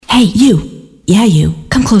Hey, you. Yeah, you.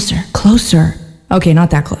 Come closer. Closer. Okay,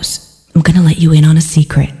 not that close. I'm gonna let you in on a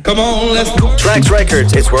secret. Come on, let's go. Trax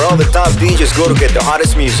Records is where all the top DJs go to get the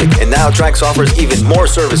hottest music. And now Trax offers even more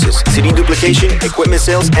services: CD duplication, equipment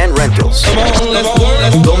sales, and rentals. Come on, let's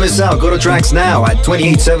go. Don't miss out. Go to Trax now at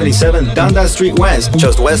 2877 Dundas Street West,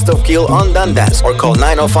 just west of Kiel on Dundas, or call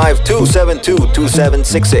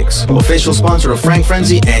 905-272-2766. Official sponsor of Frank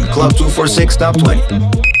Frenzy and Club 246 Top 20.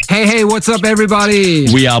 Hey, what's up, everybody?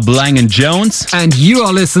 We are Blang & Jones. And you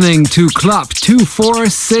are listening to Club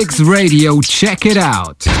 246 Radio. Check it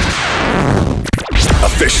out.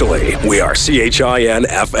 Officially, we are CHIN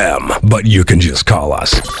FM, but you can just call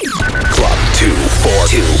us Club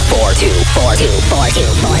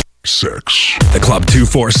 246. The Club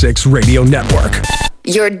 246 Radio Network.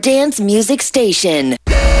 Your dance music station.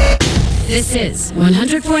 This is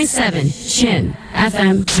 100.7 Chin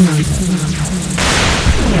FM Toronto.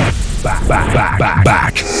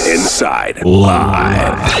 Back inside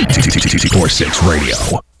live 246 Radio.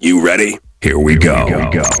 You ready? Here we go.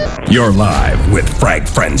 You're live with Frank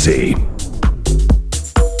Frenzy.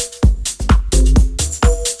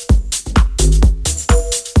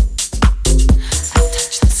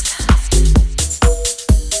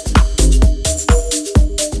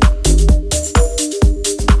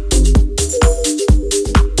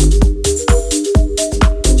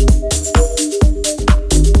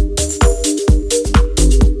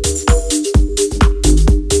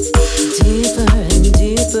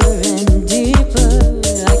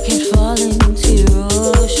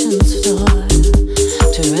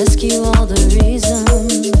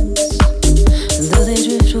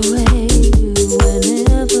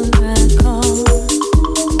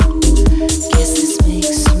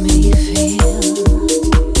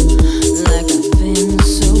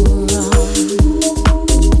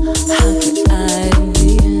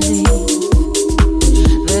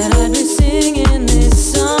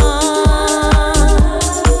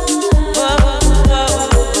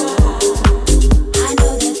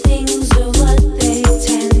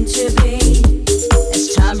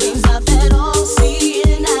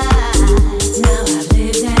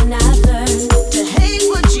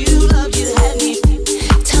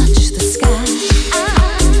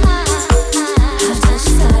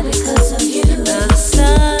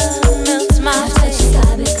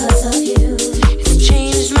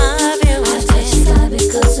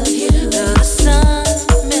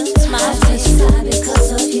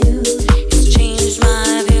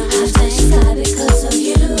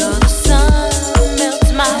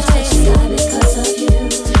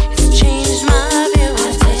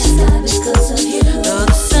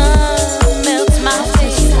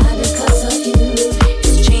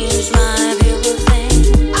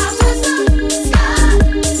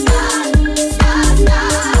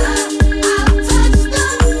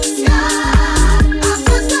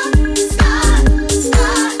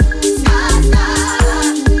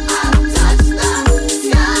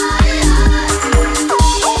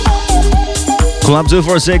 Club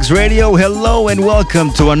 246 Radio, hello and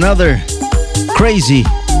welcome to another crazy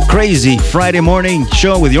Friday morning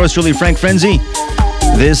show with yours truly, Frank Frenzy.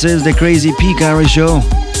 This is the Crazy Peak Hour Show.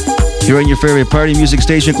 You're on your favorite party music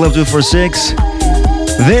station, Club 246.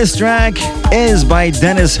 This track is by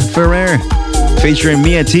Dennis Ferrer, featuring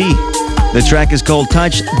Mia T. The track is called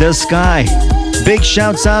Touch the Sky. Big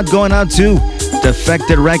shouts out going out to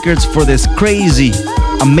Defected Records for this crazy,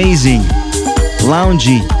 amazing,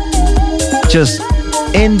 loungy, just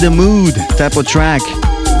in the mood type of track.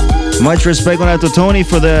 Much respect going out to Tony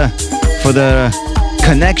for the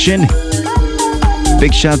connection.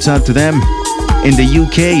 Big shouts out to them in the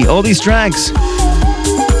UK. All these tracks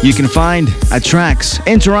you can find at Trax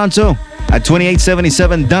in Toronto at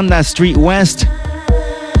 2877 Dundas Street West.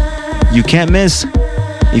 You can't miss.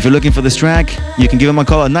 If you're looking for this track, you can give them a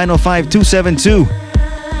call at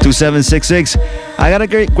 905-272-2766. I got a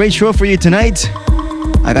great show for you tonight.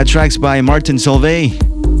 I got tracks by Martin Solveig,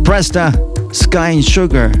 Presta, Sky and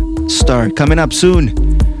Sugar Star coming up soon.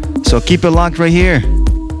 So keep it locked right here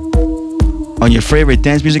on your favorite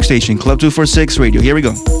dance music station, Club 246 Radio. Here we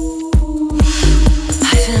go. I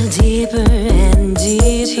fell deeper and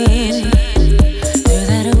deeper through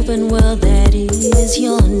that open world that is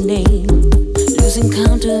your name, losing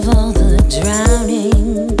count of all the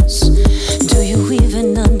drownings. Do you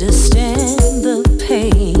even understand the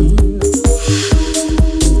pain?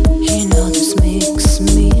 You know this makes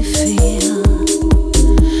me feel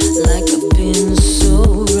like I've been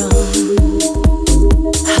so wrong.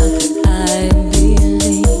 How could I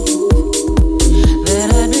believe that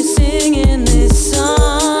I'd be singing this song?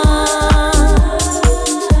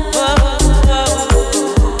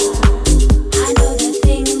 I know that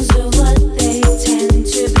things are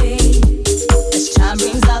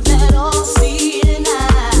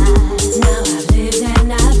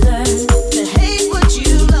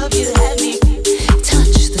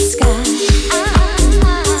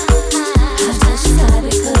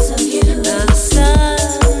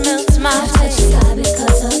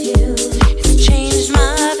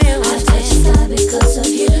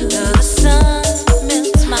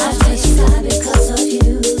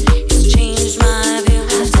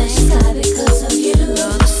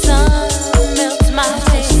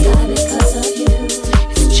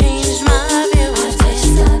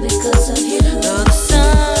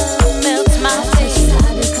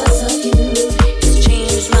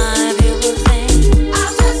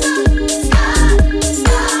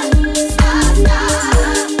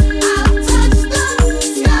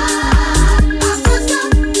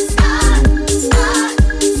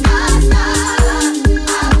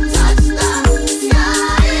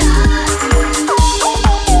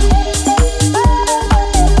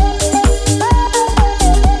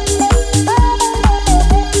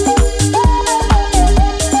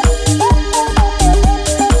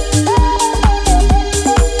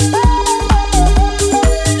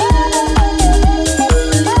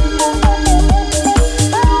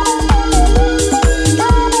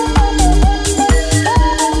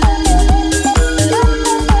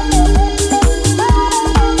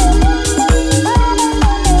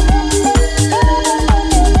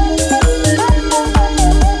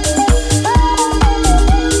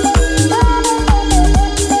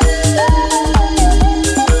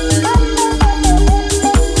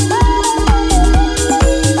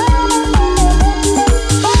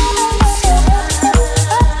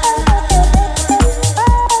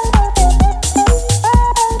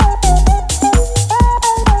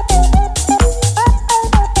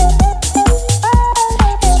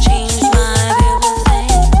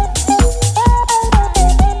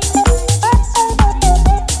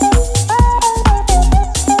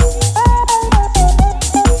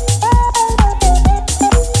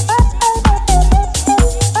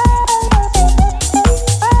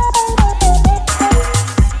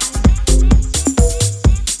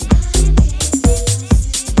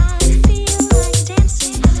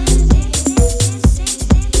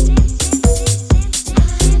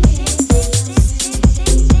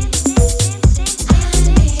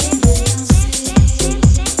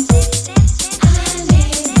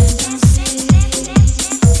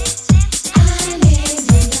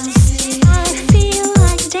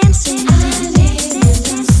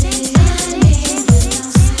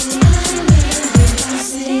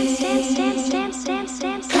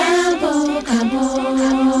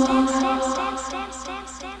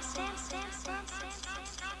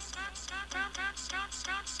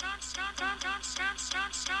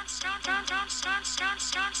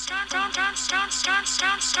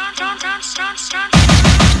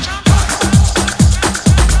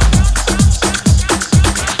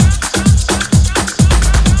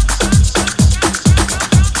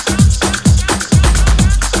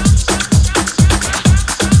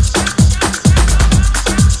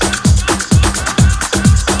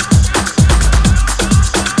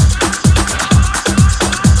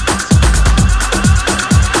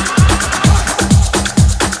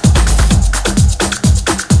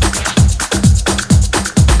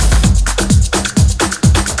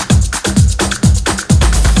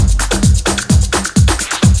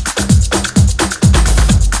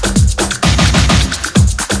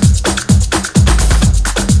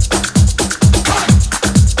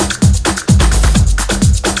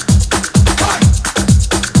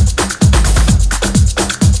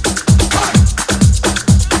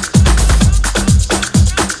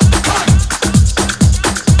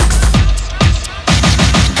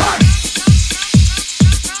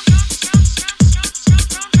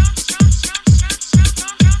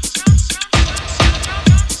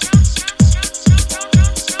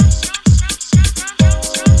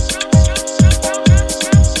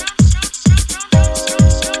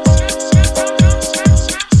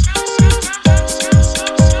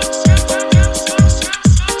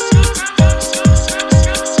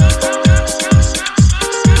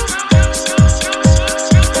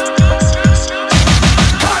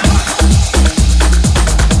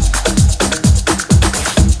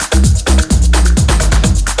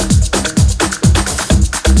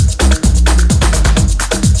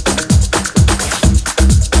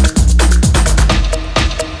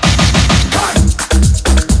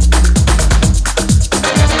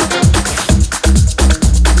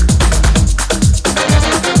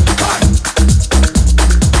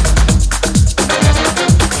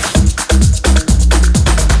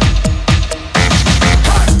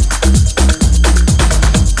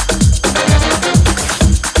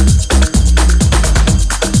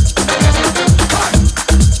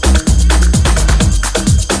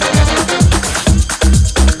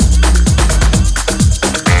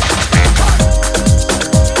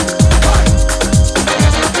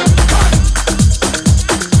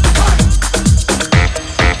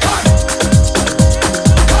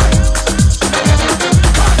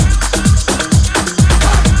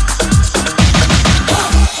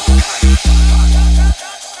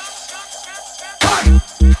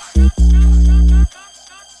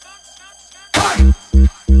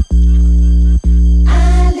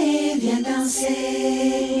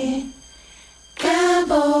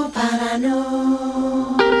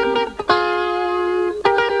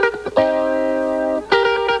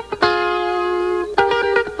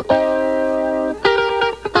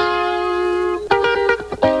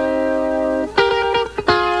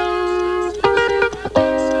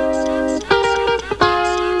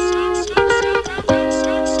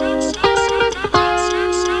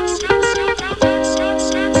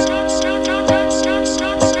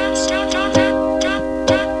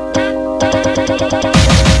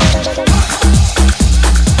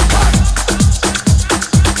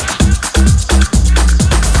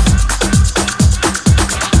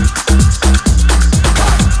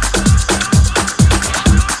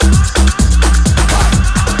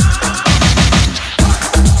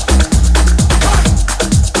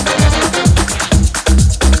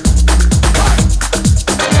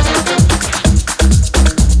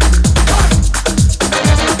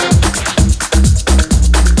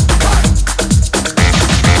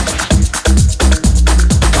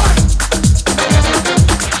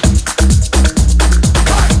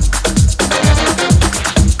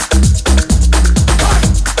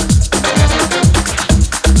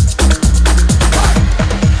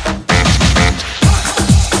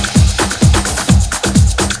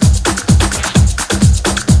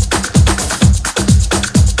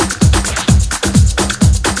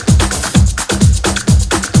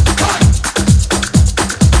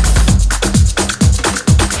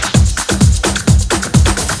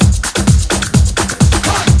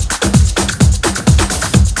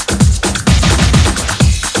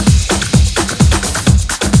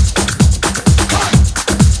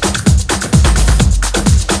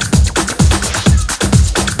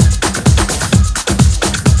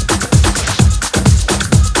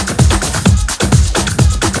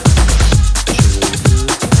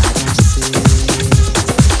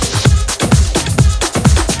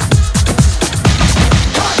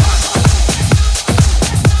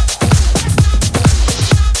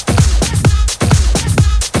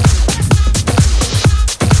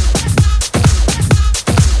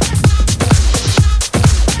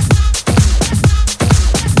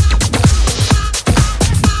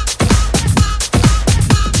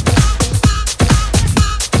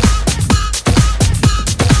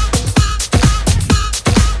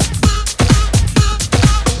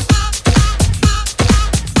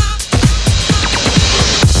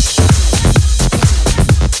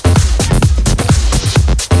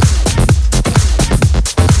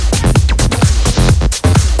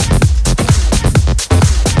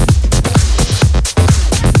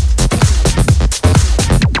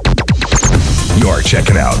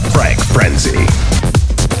checking out Frank Frenzy.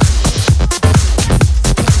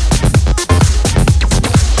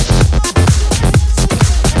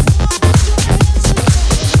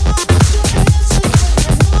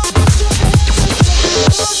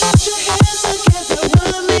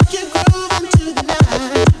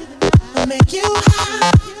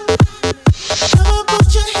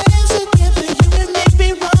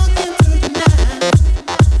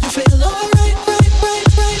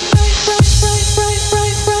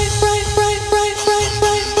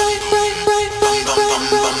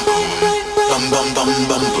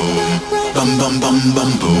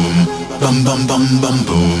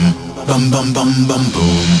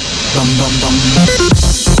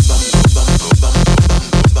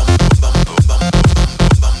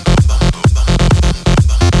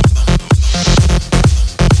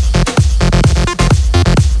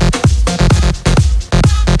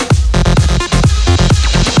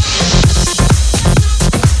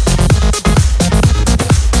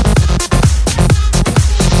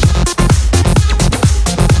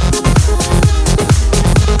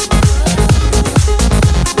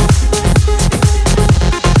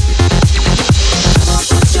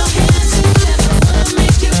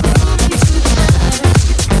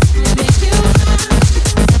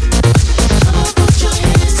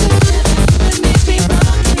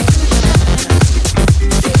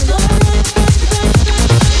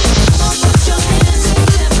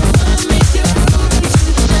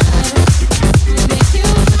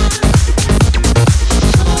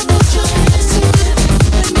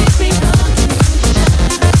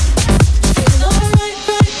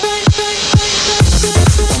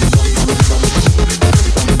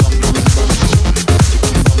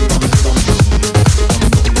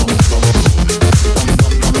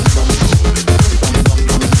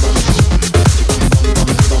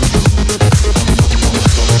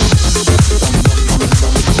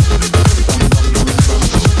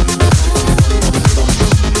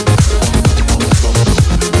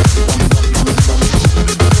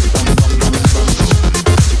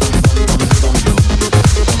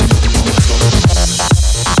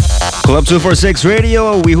 246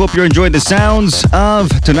 Radio. We hope you're enjoying the sounds of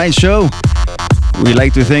tonight's show. We'd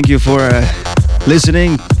like to thank you for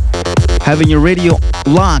listening, having your radio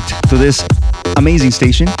locked to this amazing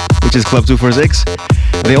station, which is Club 246.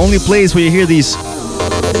 The only place where you hear these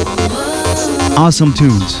awesome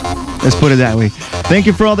tunes. Let's put it that way. Thank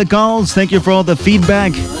you for all the calls. Thank you for all the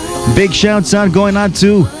feedback. Big shouts out going out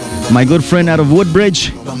to my good friend out of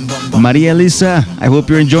Woodbridge, Maria Elisa. I hope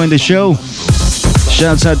you're enjoying the show.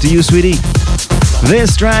 Shouts out to you, sweetie.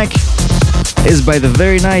 This track is by the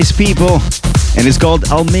very nice people, and it's called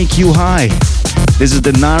I'll Make You High. This is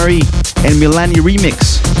the Nari and Milani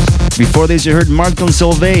remix. Before this, you heard Martin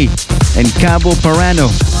Solveig and Cabo Parano.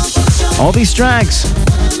 All these tracks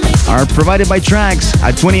are provided by Trax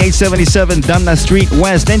at 2877 Dundas Street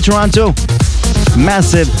West in Toronto.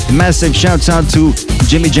 Massive shouts out to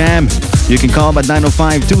Jimmy Jam. You can call him at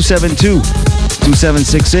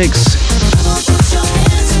 905-272-2766.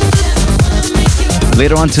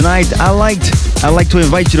 Later on tonight, I like to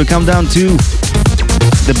invite you to come down to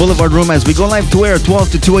the Boulevard Room as we go live to air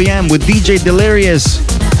 12 to 2 a.m. with DJ Delirious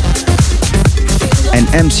and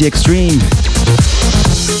MC Extreme.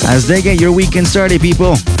 As they get your weekend started,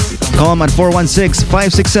 people, call them at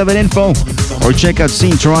 416-567-INFO or check out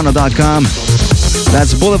SceneToronto.com.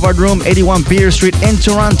 That's Boulevard Room, 81 Peter Street in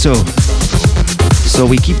Toronto. So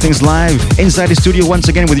we keep things live inside the studio once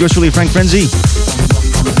again with yours truly, Frank Frenzy.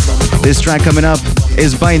 This track coming up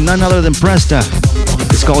is by none other than Presta.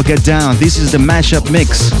 It's called Get Down. This is the mashup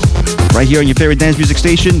mix right here on your favorite dance music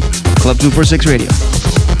station, Club 246 Radio.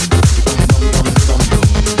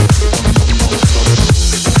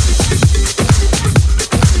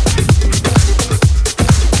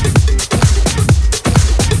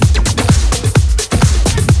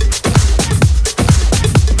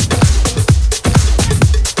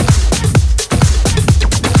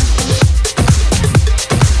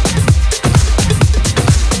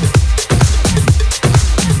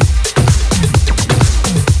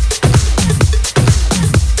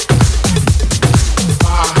 My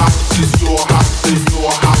house is your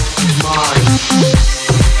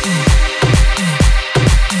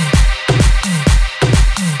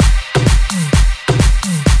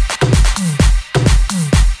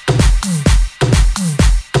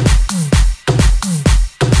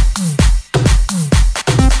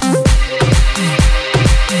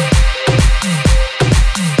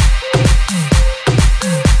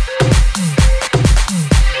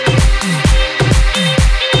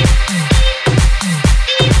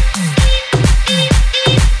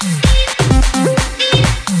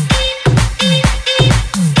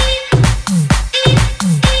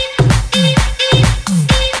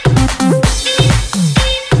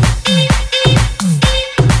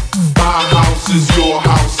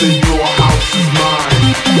house and your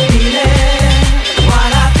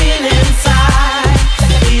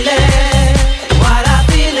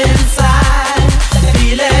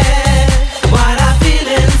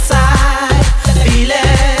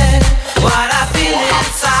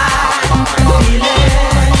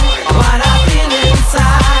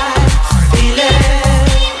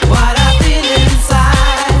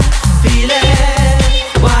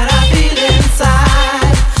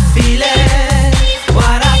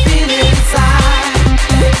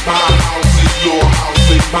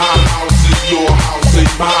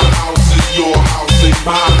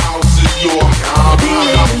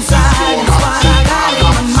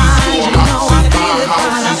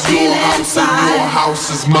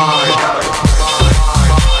house is mine.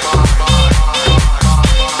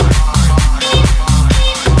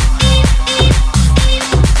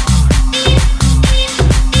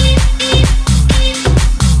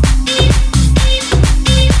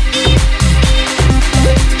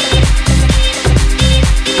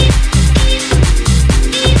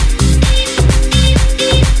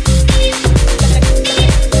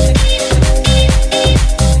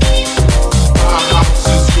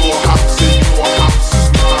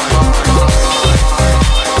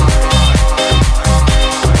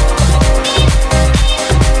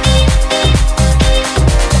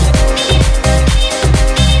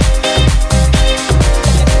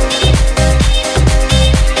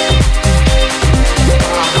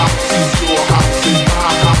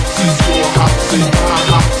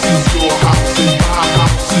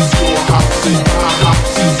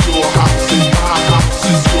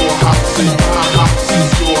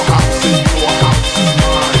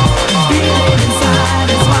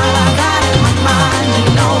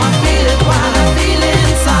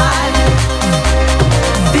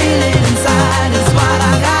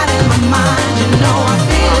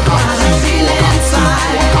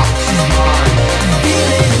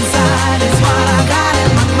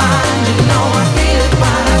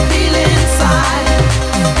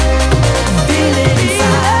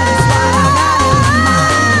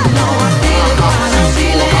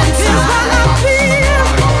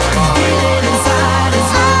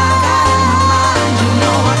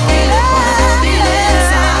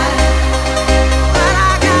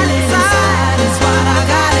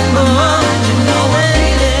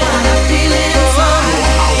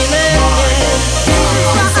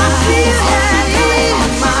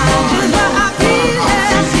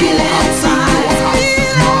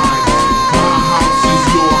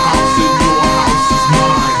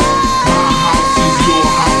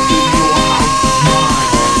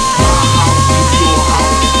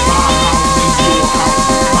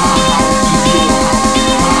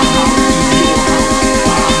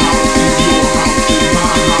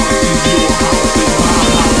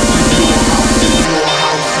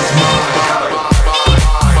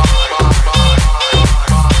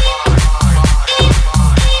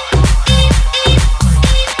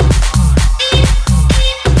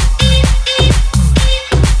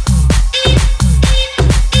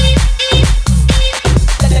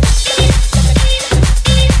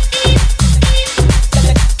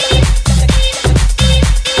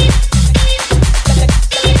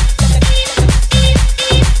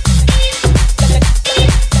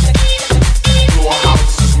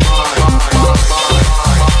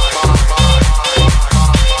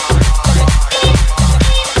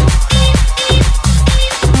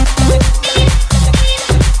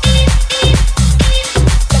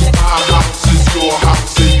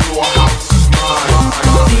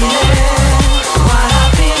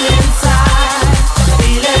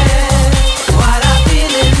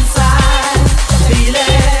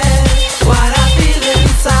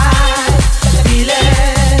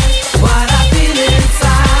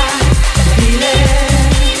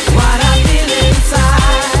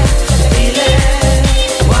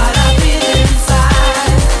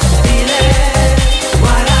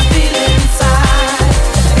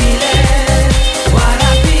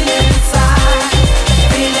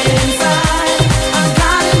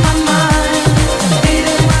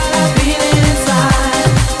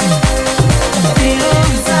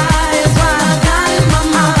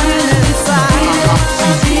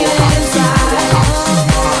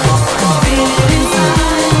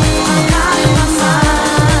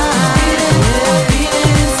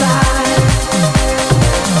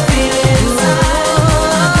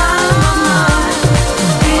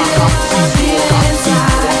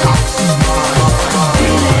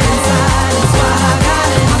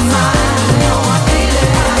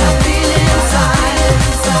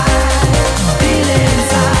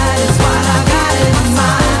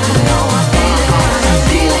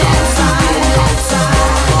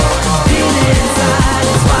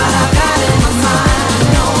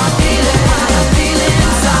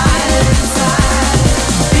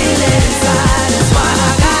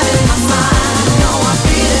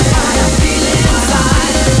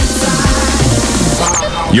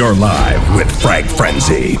 You're live with Frank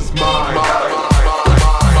Frenzy.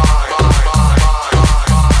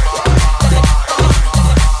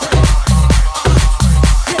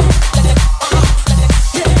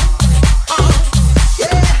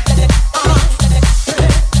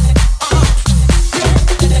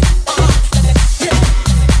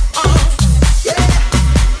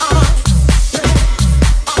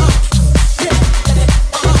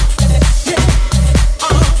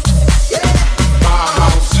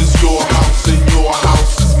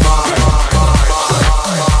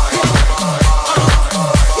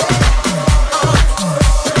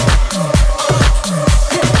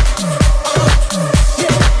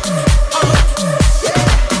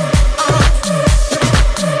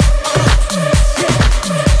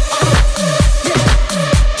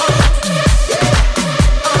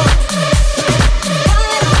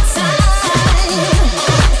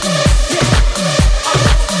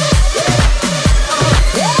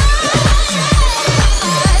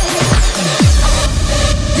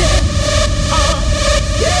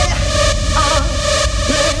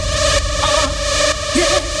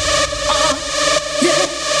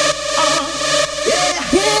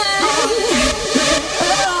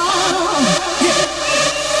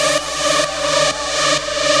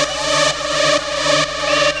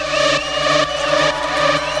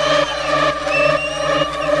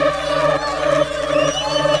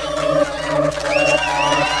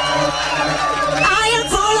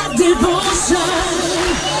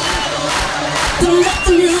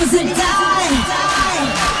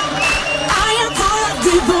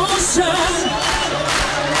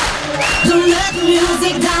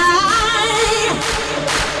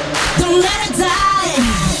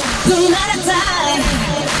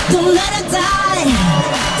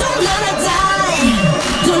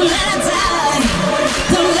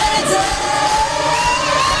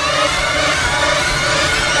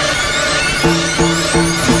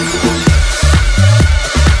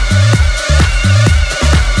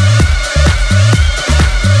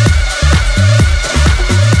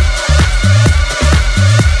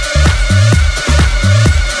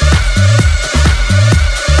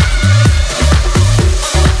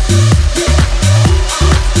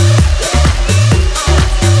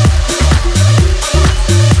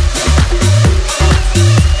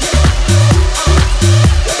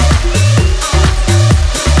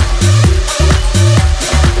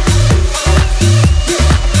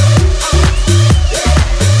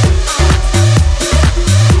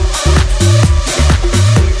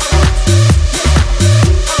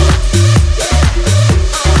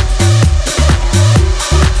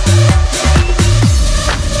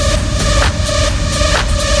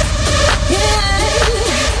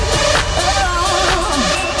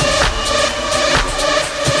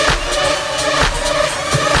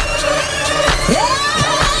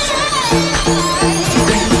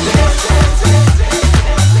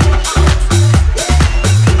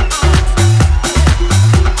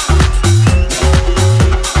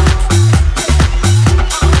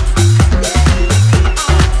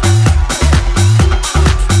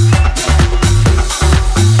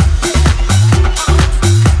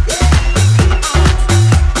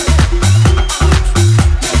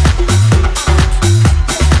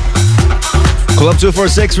 Club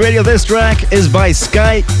 246 Radio. This track is by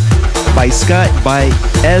Sky, by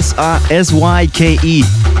S-Y-K-E.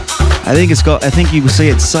 I think you would say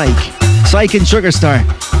it's Psych and Sugar Star.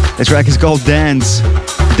 The track is called Dance.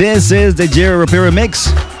 This is the Jerry Rapira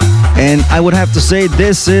mix, and I would have to say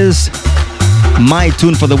this is my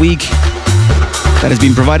tune for the week that has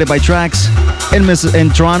been provided by Trax in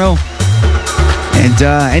Toronto. And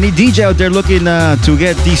any DJ out there looking to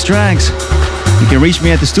get these tracks, you can reach me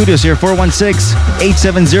at the studios here,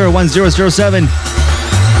 416-870-1007.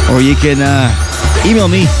 Or you can email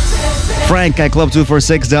me,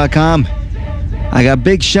 frank@club246.com. I got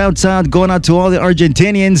big shouts out going out to all the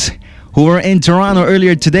Argentinians who were in Toronto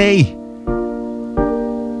earlier today.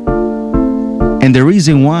 And the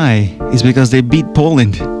reason why is because they beat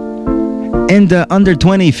Poland in the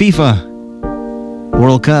Under-20 FIFA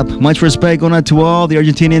World Cup. Much respect going out to all the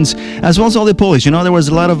Argentinians, as well as all the Polish. You know, there was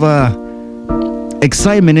a lot of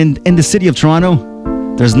excitement in the city of Toronto.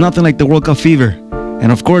 There's nothing like the World Cup fever.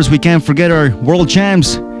 And of course, we can't forget our world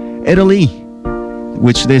champs, Italy,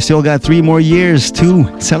 which they still got 3 more years to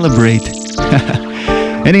celebrate.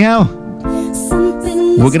 Anyhow,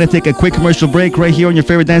 we're going to take a quick commercial break right here on your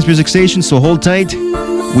favorite dance music station, so hold tight.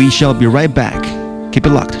 We shall be right back. Keep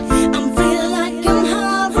it locked.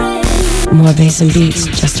 More bass and beats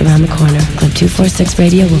just around the corner. Club 246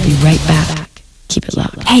 Radio will be right back. Keep it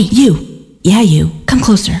locked. Hey, you. Yeah, you. Come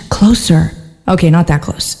closer. Closer. Okay, not that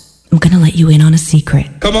close. I'm gonna let you in on a secret.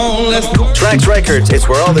 Come on, let's go. Trax Records is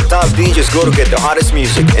where all the top DJs go to get the hottest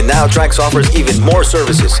music. And now Trax offers even more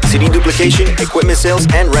services: CD duplication, equipment sales,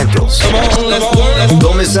 and rentals. Come on, let's go.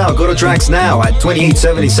 Don't miss out. Go to Trax now at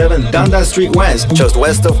 2877 Dundas Street West, just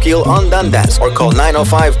west of Kiel on Dundas, or call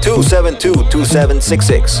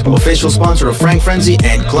 905-272-2766. Official sponsor of Frank Frenzy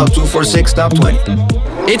and Club 246 Top 20.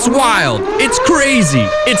 It's wild, it's crazy,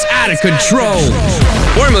 it's out of control.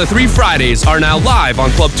 Formula 3 Fridays are now live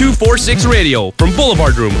on Club 246 Radio from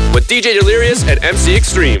Boulevard Room with DJ Delirious and MC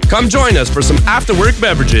Extreme. Come join us for some after-work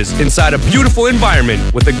beverages inside a beautiful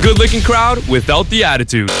environment with a good-looking crowd without the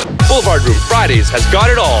attitude. Boulevard Room Fridays has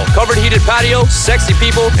got it all. Covered heated patio, sexy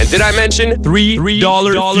people, and did I mention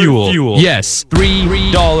 $3 fuel? Yes,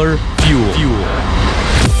 $3 fuel.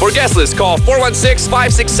 For guest list, call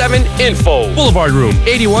 416-567-INFO. Boulevard Room,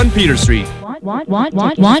 81 Peter Street.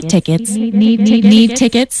 Want tickets? Need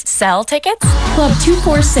tickets? Sell tickets? Club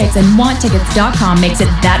 246 and WantTickets.com makes it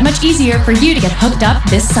that much easier for you to get hooked up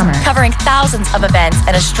this summer. Covering thousands of events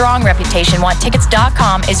and a strong reputation,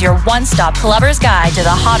 WantTickets.com is your one-stop clubber's guide to the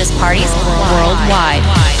hottest parties worldwide.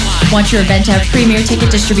 Want your event to have premier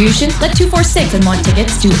ticket distribution? Let 246 and Want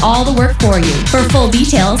Tickets do all the work for you. For full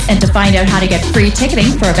details and to find out how to get free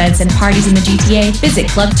ticketing for events and parties in the GTA, visit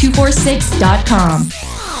club246.com.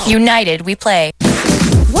 United, we play.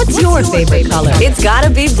 What's your favorite color? It's gotta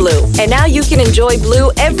be blue. And now you can enjoy blue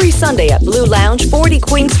every Sunday at Blue Lounge, 40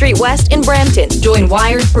 Queen Street West in Brampton. Join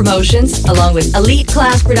Wired Promotions, along with Elite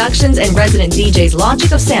Class Productions and resident DJs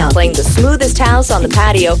Logic of Sound, playing the smoothest house on the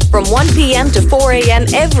patio from 1 p.m. to 4 a.m.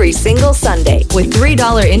 every single Sunday. With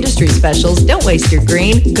 $3 industry specials, don't waste your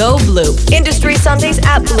green. Go Blue. Industry Sundays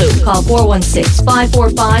at Blue. Call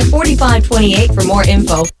 416-545-4528 for more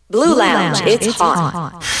info. Blue Lounge, it's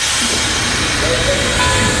hot.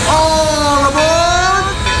 All aboard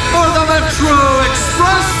for the Metro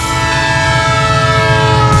Express!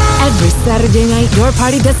 Every Saturday night, your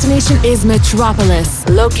party destination is Metropolis.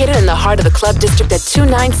 Located in the heart of the club district at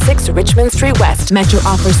 296 Richmond Street West, Metro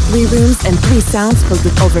offers 3 rooms and 3 sounds filled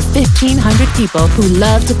with over 1,500 people who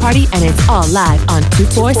love to party, and it's all live on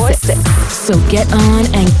 246. So get on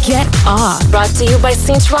and get off. Brought to you by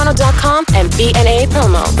StToronto.com and BNA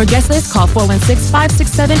Promo. For guest list, call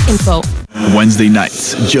 416-567-INFO. Wednesday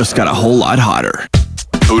nights just got a whole lot hotter.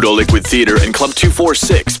 Budo Liquid Theater and Club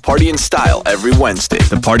 246 party in style every Wednesday.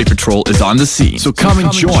 The Party Patrol is on the scene, so come and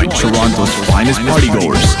join Toronto's finest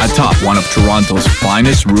partygoers atop one of Toronto's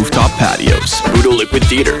finest rooftop patios. Budo Liquid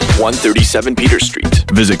Theater, 137 Peter Street.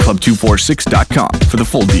 Visit club246.com for the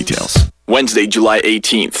full details. Wednesday, July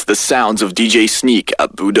 18th, the sounds of DJ Sneak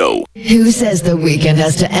at Budo. Who says the weekend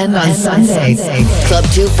has to end on Sunday? Club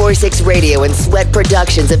 246 Radio and Sweat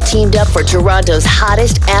Productions have teamed up for Toronto's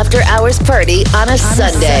hottest after-hours party on a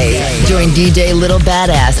Sunday. Join DJ Little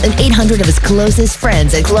Badass and 800 of his closest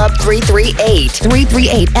friends at Club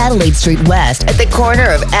 338 Adelaide Street West at the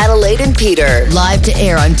corner of Adelaide and Peter. Live to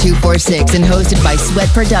air on 246 and hosted by Sweat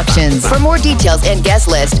Productions. For more details and guest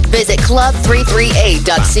list, visit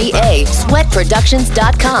club338.ca,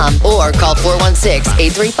 sweatproductions.com, or call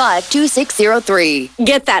 416-835-2603.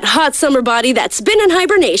 Get that hot summer body that's been in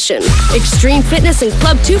hibernation. Extreme Fitness and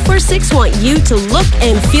Club 246 want you to look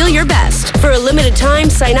and feel your best. For a limited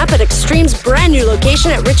time, sign up at Extreme's brand new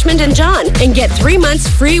location at Richmond and John and get 3 months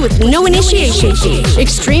free with no initiation fee.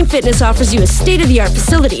 Extreme Fitness offers you a state-of-the-art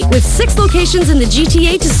facility with 6 locations in the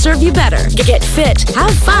GTA to serve you better. Get fit,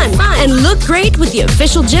 have fun, and look great with the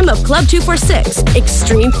official gym of Club 246,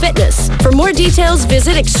 Extreme Fitness. For more details,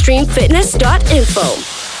 visit extremefitness.info.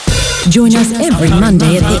 Join us every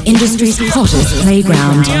Monday at the industry's hottest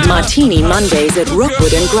playground. Martini Mondays at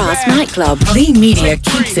Rockwood and Grass Nightclub. Clean Media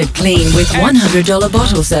keeps it clean with $100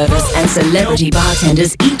 bottle service and celebrity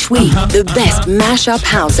bartenders each week. The best mashup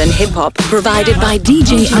house and hip-hop provided by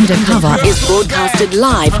DJ Undercover is broadcasted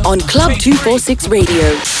live on Club 246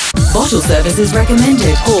 Radio. Bottle service is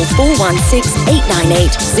recommended. Call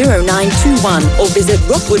 416-898-0921 or visit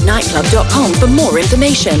rockwoodnightclub.com for more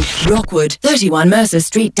information. Rockwood, 31 Mercer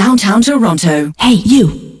Street, downtown Toronto. Hey,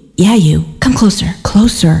 you. Yeah, you. Come closer.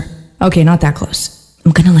 Closer. Okay, not that close.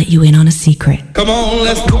 I'm gonna let you in on a secret. Come on,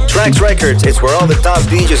 let's go. Trax Records is where all the top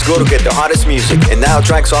DJs go to get the hottest music. And now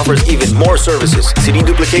Trax offers even more services: CD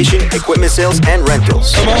duplication, equipment sales, and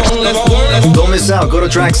rentals. Come on, let's go. Don't miss out. Go to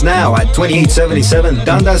Trax now at 2877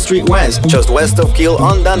 Dundas Street West, just west of Kiel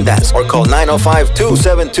on Dundas, or call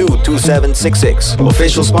 905-272-2766.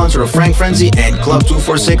 Official sponsor of Frank Frenzy and Club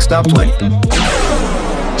 246 Top 20.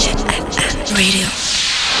 Radio.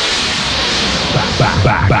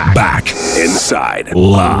 Back inside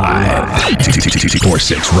live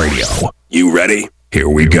 246 Radio. You ready? Here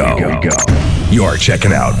we go. You're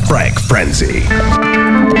checking out Frank Frenzy.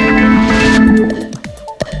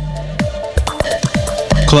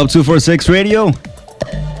 Club 246 Radio.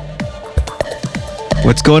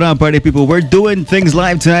 What's going on, party people? We're doing things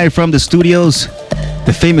live tonight from the studios,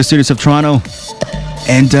 the famous studios of Toronto.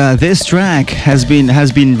 And this track has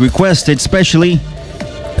been requested specially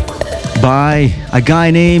by a guy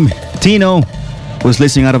named Tino, who's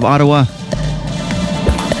listening out of Ottawa.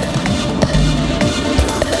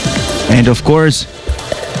 And of course,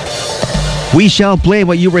 we shall play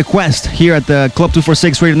what you request here at the Club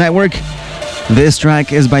 246 Radio Network. This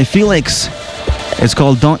track is by Felix. It's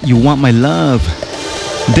called Don't You Want My Love.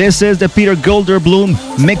 This is the Peter Goldblum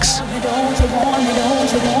mix.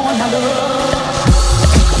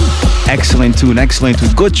 Excellent tune.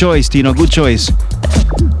 Good choice, Tino, good choice.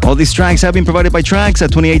 All these tracks have been provided by Tracks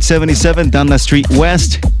at 2877 Dundas Street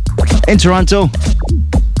West in Toronto.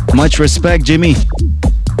 Much respect, Jimmy,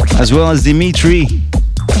 as well as Dimitri.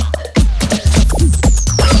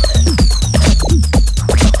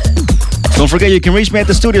 Don't forget, you can reach me at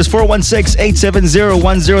the studios,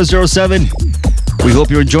 416-870-1007. We hope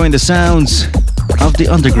you're enjoying the sounds of the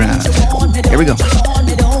underground. Here we go.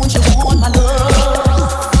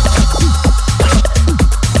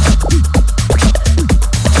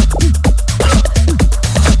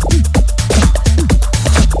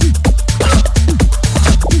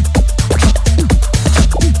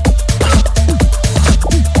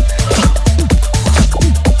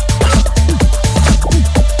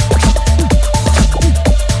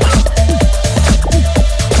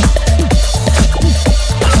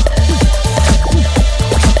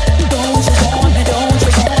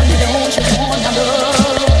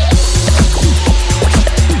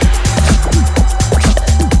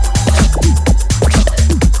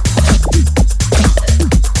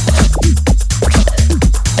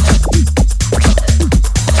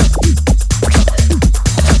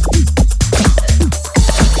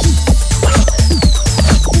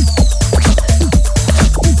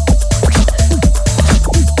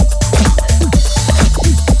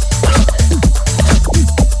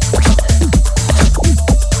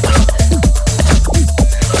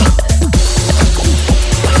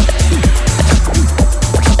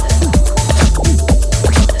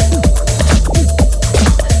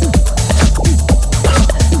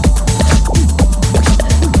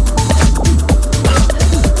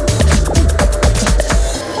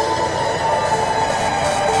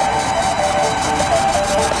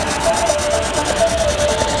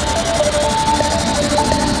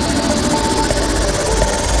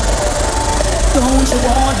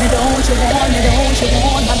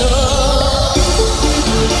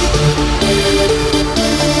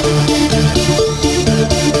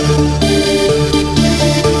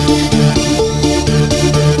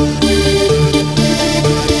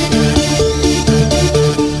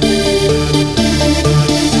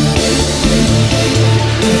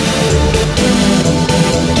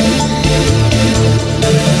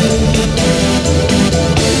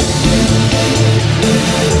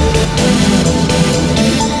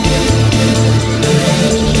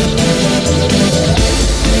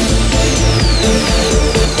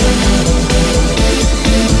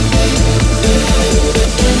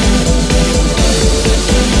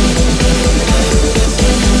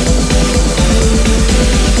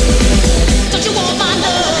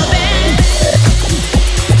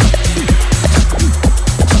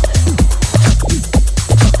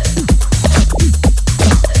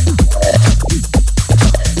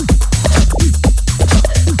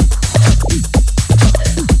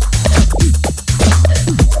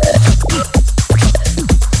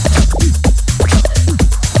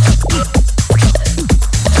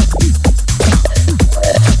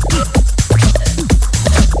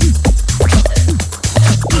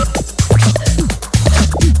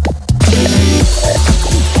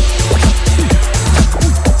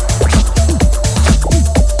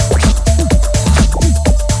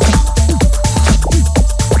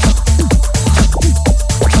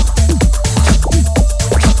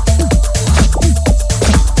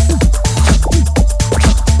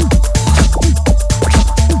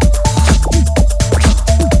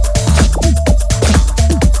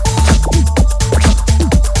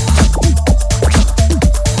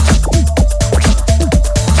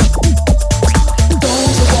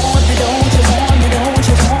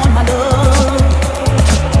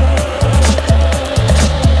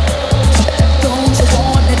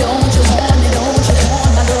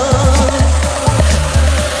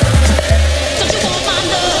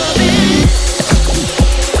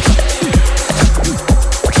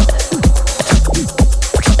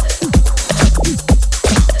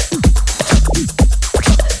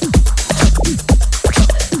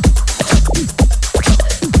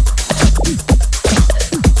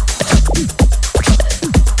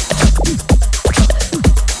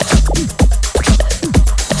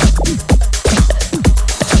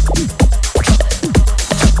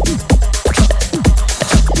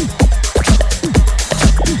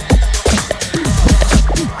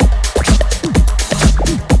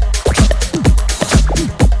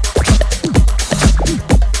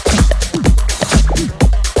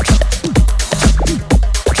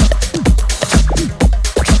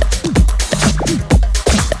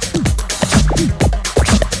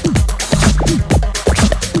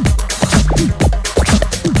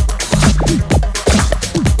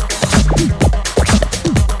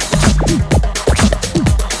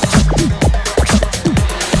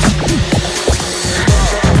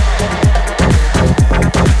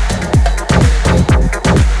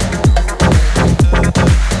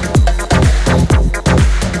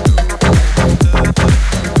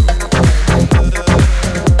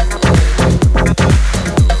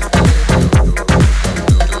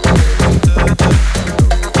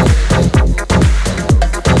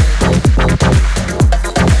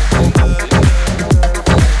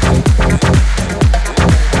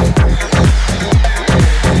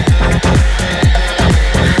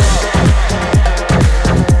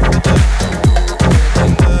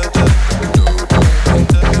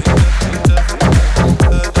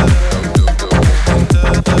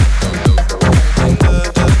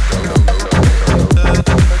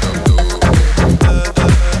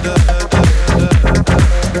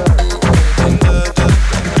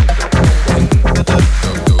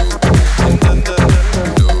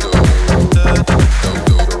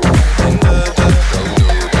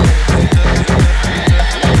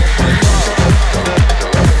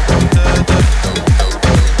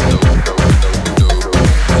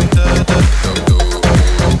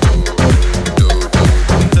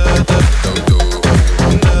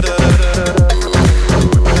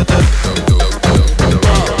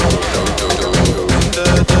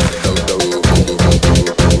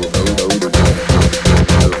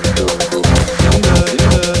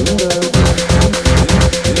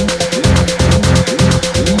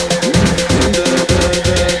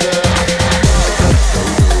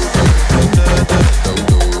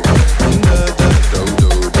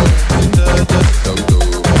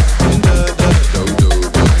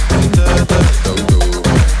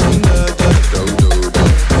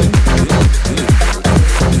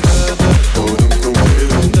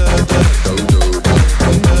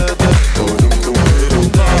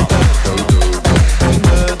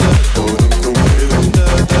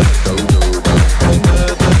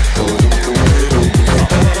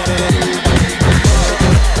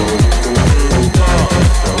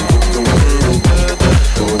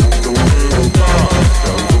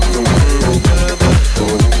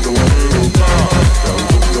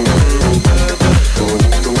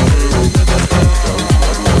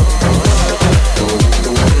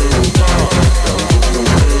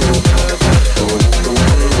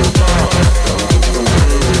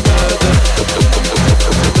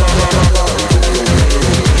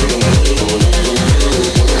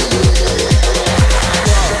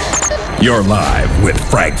 You're live with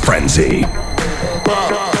Frank Frenzy.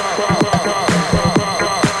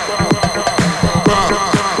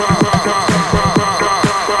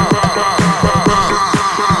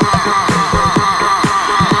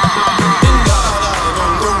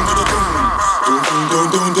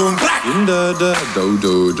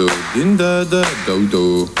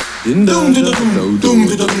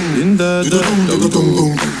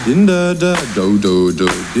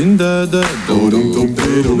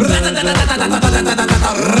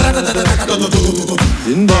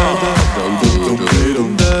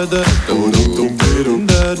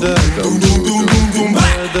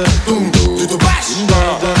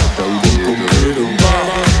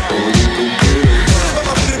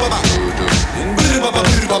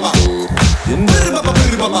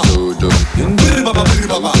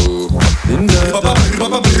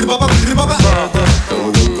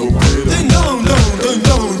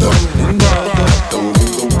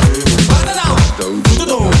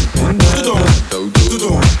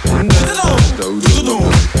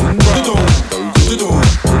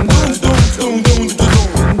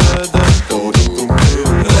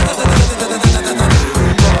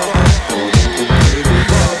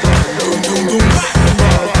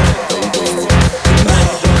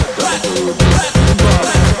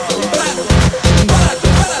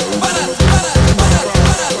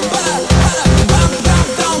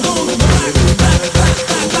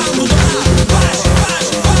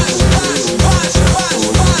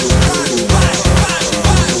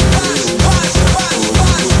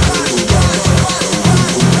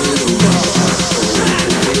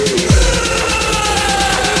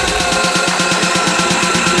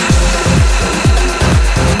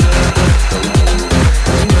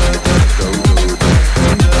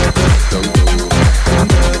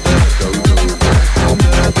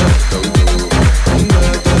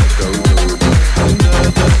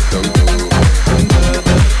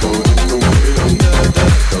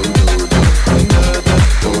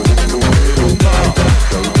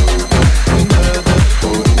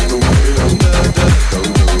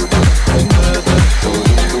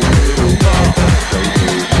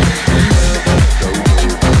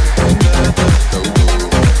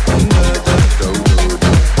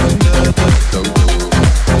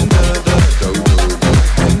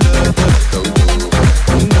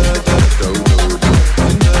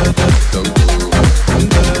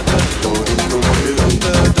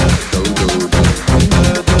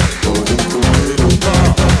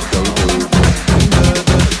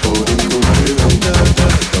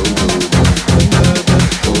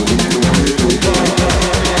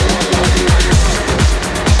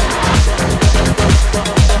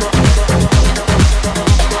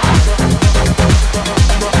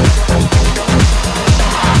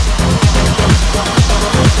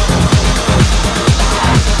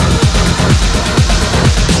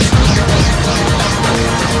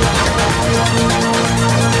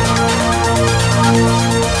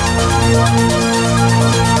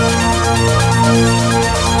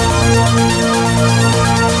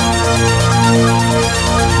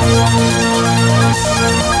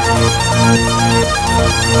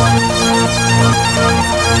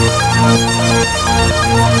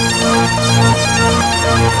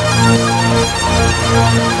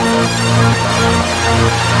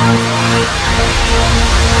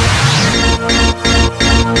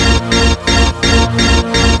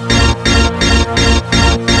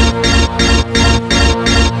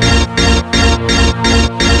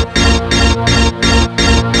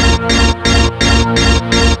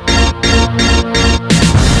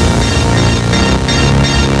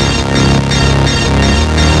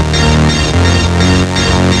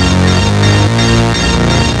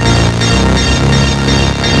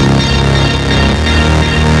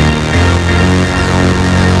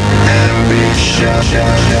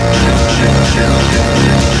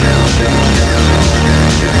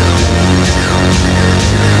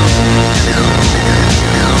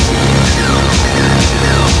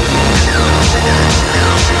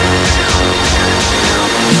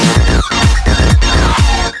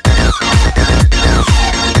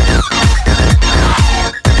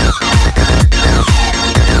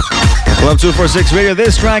 Club 246 Radio.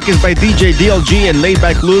 This track is by DJ DLG and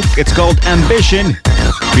Laidback Luke. It's called Ambition.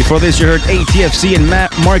 Before this, you heard ATFC and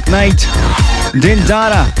Mark Knight,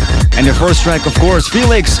 Dindara. And the first track, of course,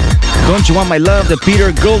 Felix, Don't You Want My Love, the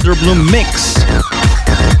Peter Golderbloom mix.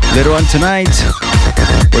 Later on tonight,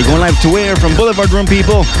 we're going live to air from Boulevard Room,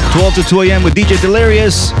 people, 12 to 2 a.m. with DJ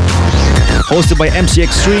Delirious, hosted by MC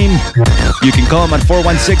Extreme. You can call them at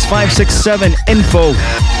 416-567-INFO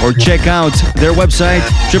or check out their website,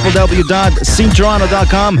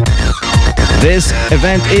 www.scenetoronto.com. This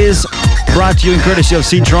event is brought to you in courtesy of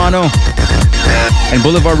Scene Toronto and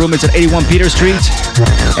Boulevard Room. It's at 81 Peter Street.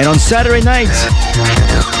 And on Saturday night,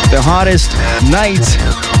 the hottest night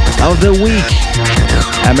of the week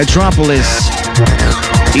at Metropolis.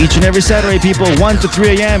 Each and every Saturday, people, 1 to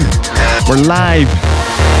 3 a.m. We're live.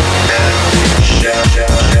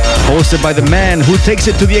 Hosted by the man who takes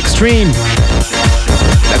it to the extreme.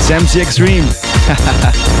 That's MC Extreme.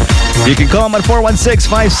 You can call him at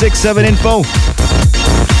 416-567-INFO.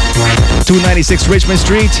 296 Richmond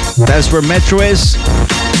Street. That's where Metro is.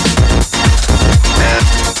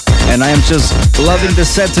 And I am just loving the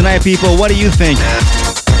set tonight, people. What do you think?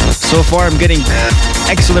 So far, I'm getting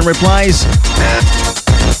excellent replies.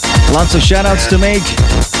 Lots of shout-outs to make.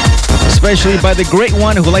 Especially by the great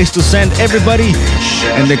one who likes to send everybody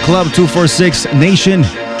in the Club 246 Nation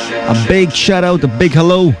a big shout out, a big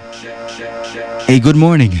hello, a good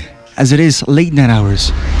morning, as it is late night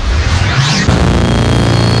hours.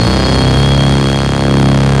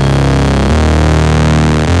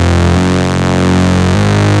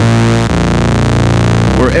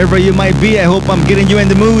 Wherever you might be, I hope I'm getting you in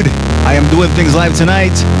the mood. I am doing things live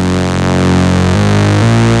tonight.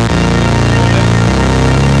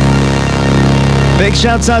 Big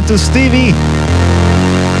shouts out to Stevie.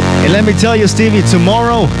 And let me tell you, Stevie,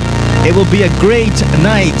 tomorrow it will be a great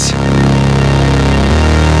night.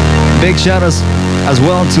 Big shout outs as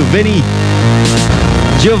well to Vinny,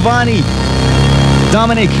 Giovanni,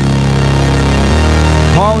 Dominic,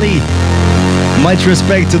 Paulie. Much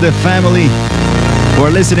respect to the family who are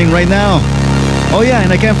listening right now. Oh yeah,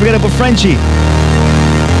 and I can't forget about Frenchie.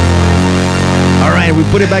 All right, we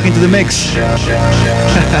put it back into the mix.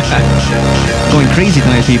 Going crazy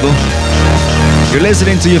tonight, people. You're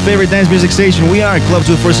listening to your favorite dance music station. We are Club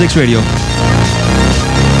 246 Radio.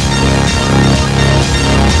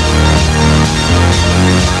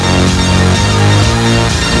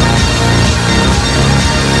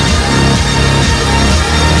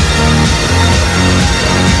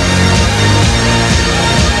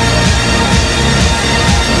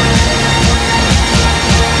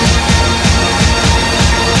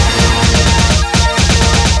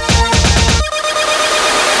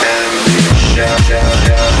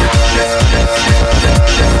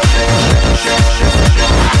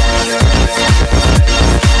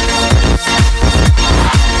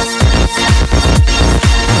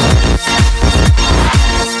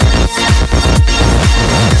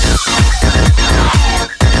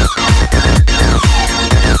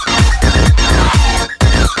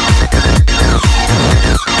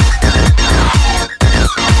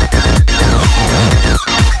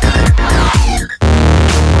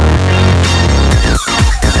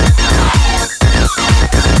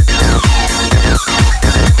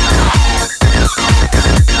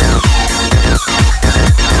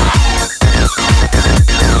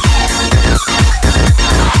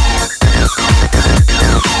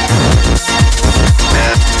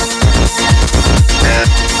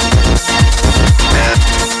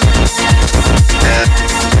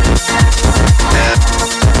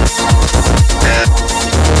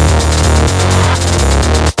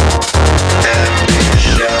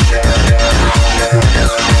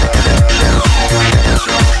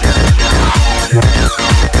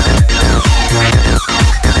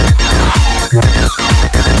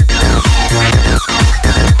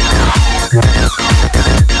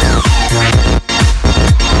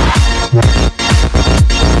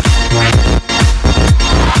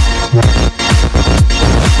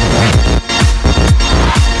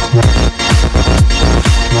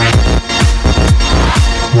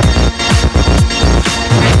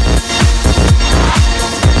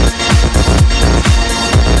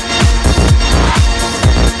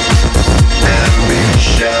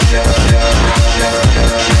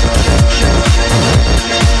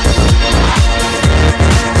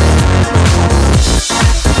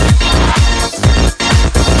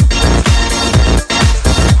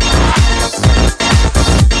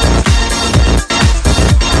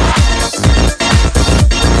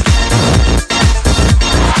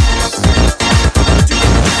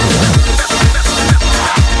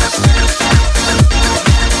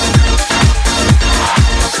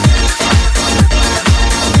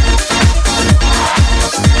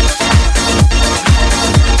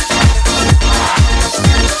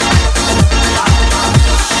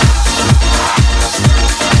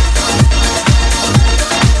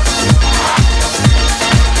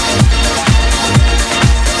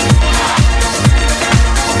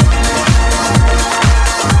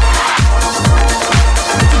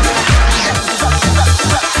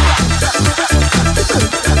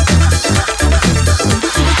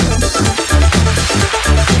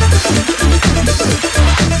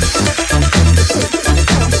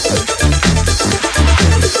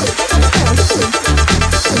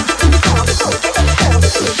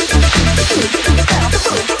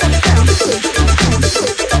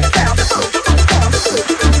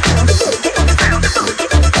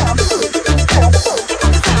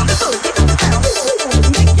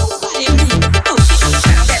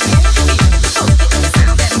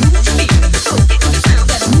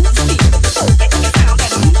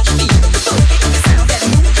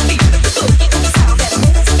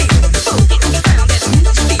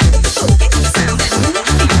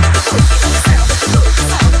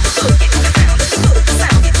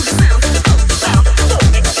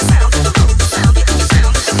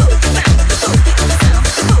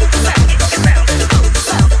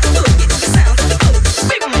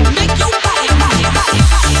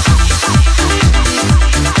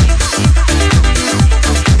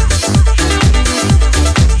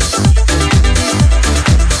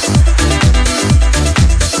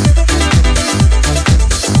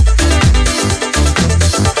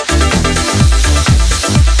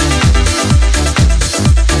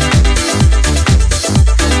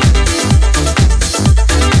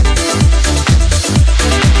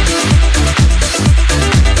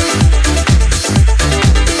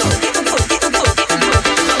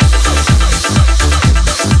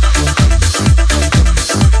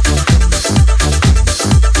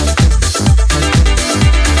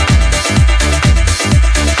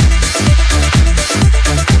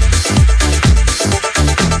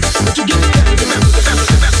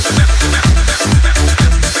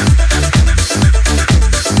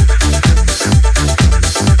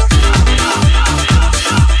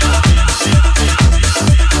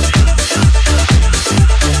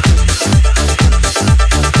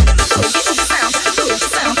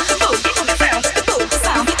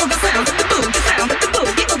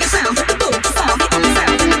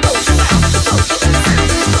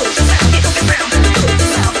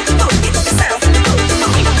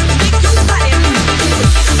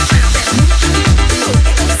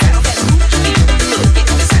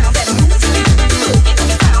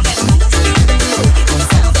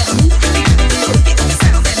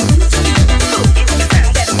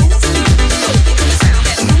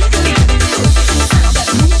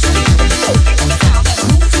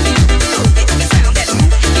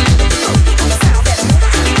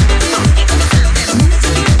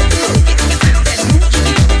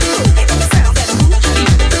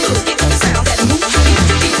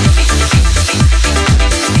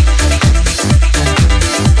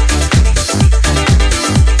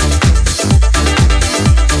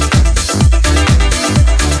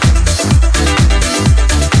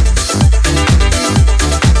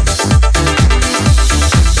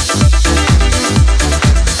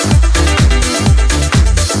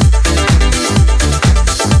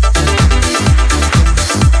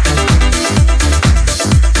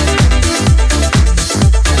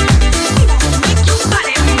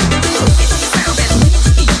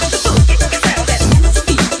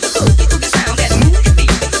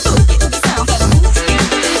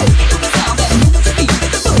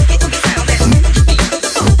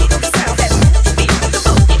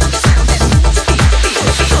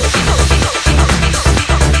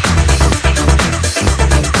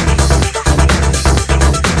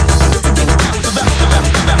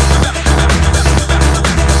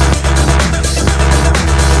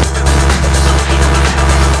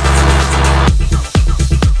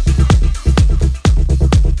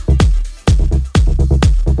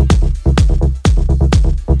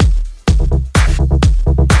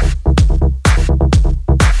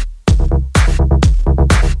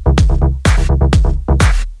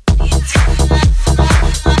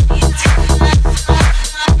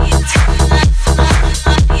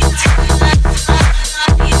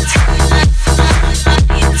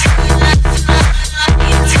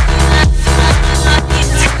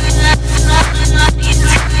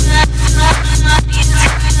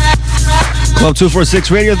 Club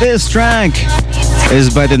 246 Radio. This track is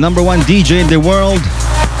by the #1 DJ in the world.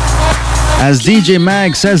 As DJ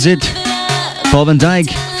Mag says it, Paul Van Dyke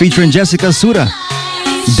featuring Jessica Suda.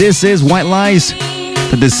 This is White Lies,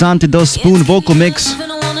 the Desante Dos Spoon vocal mix.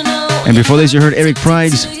 And before this, you heard Eric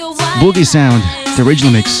Pride's Boogie Sound, the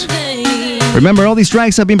original mix. Remember, all these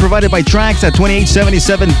tracks have been provided by Tracks at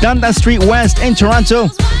 2877 Dundas Street West in Toronto.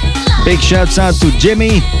 Big shouts out to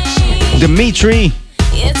Jimmy, Dimitri,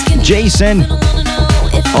 Jason,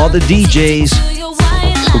 all the DJs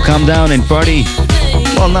who come down and party.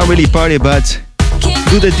 Well, not really party, but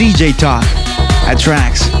do the DJ talk at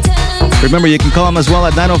Tracks. Remember, you can call them as well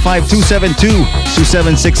at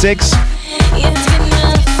 905-272-2766.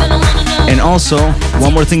 And also,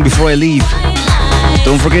 one more thing before I leave.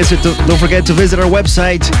 Don't forget to visit our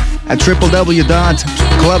website at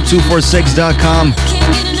www.club246.com.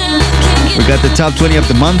 We got the top 20 of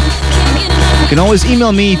the month. You can always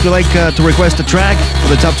email me if you like to request a track for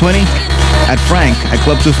the top 20 at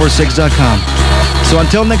frank@club246.com. So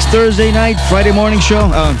until next Thursday night, Friday morning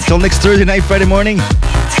show, until next Thursday night, Friday morning,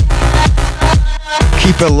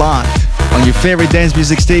 keep it locked on your favorite dance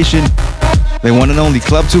music station, the one and only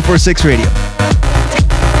Club 246 Radio.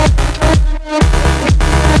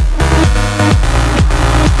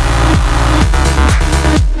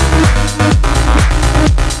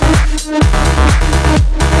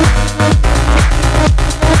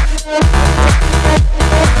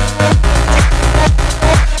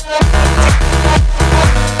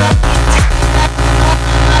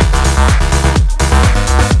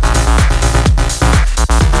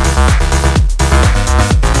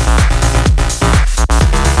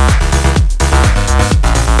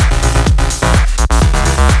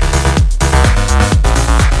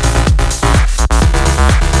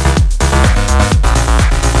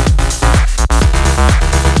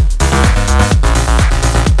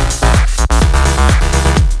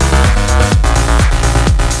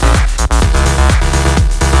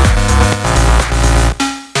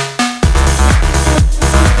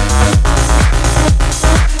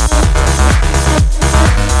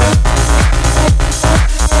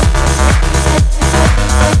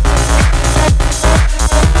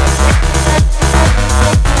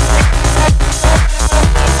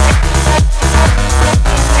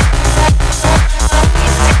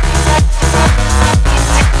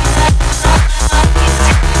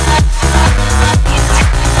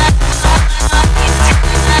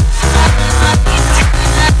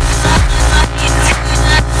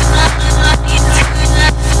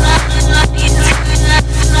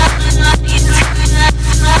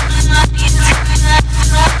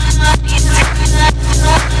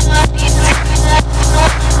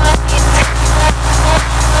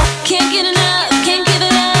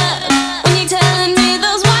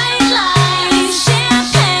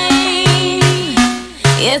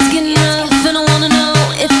 It's getting up.